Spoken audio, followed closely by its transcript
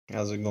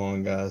How's it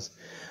going, guys?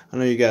 I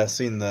know you guys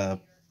seen the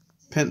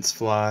Pence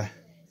Fly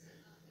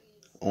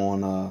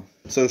on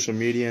social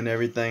media and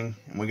everything,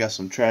 and we got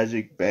some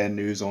tragic bad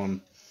news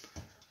on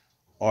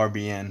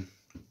RBN,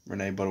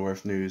 Renee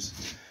Butterworth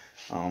News.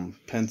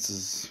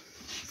 Pence's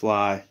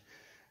Fly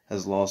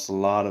has lost a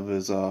lot of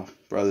his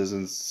brothers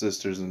and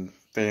sisters and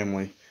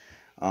family.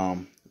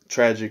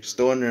 Tragic,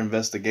 still under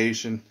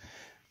investigation,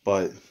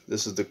 but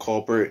this is the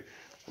culprit,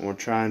 and we're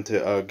trying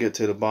to get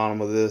to the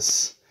bottom of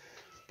this.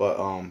 But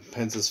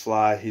Pence's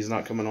Fly, he's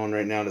not coming on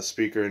right now to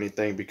speak or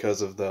anything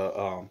because of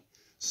the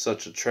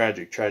such a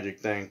tragic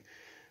thing.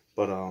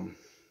 But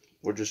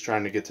we're just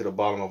trying to get to the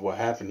bottom of what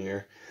happened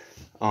here.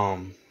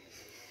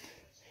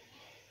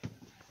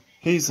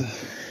 He's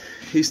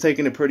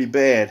taking it pretty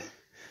bad,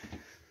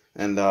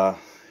 and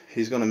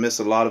he's gonna miss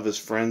a lot of his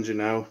friends. You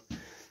know,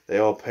 they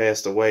all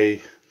passed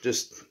away.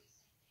 Just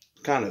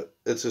kind of,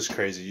 it's just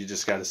crazy. You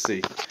just gotta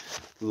see.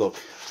 Look.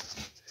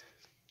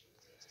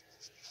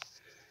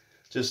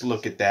 Just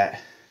look at that.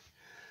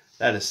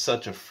 That is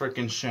such a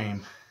freaking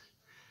shame.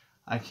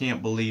 I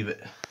can't believe it.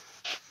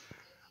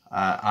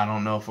 I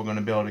don't know if we're going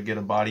to be able to get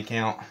a body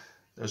count.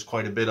 There's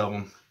quite a bit of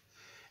them.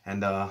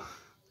 And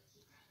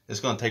it's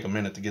going to take a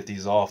minute to get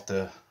these off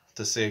to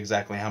see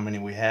exactly how many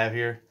we have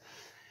here.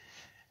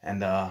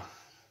 And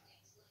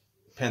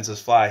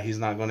Pence's Fly, he's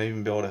not going to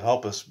even be able to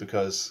help us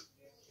because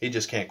he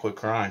just can't quit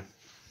crying.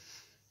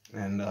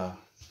 And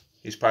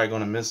he's probably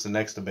going to miss the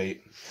next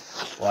debate.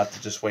 We'll have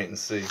to just wait and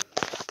see.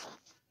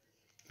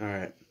 All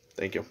right.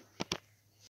 Thank you.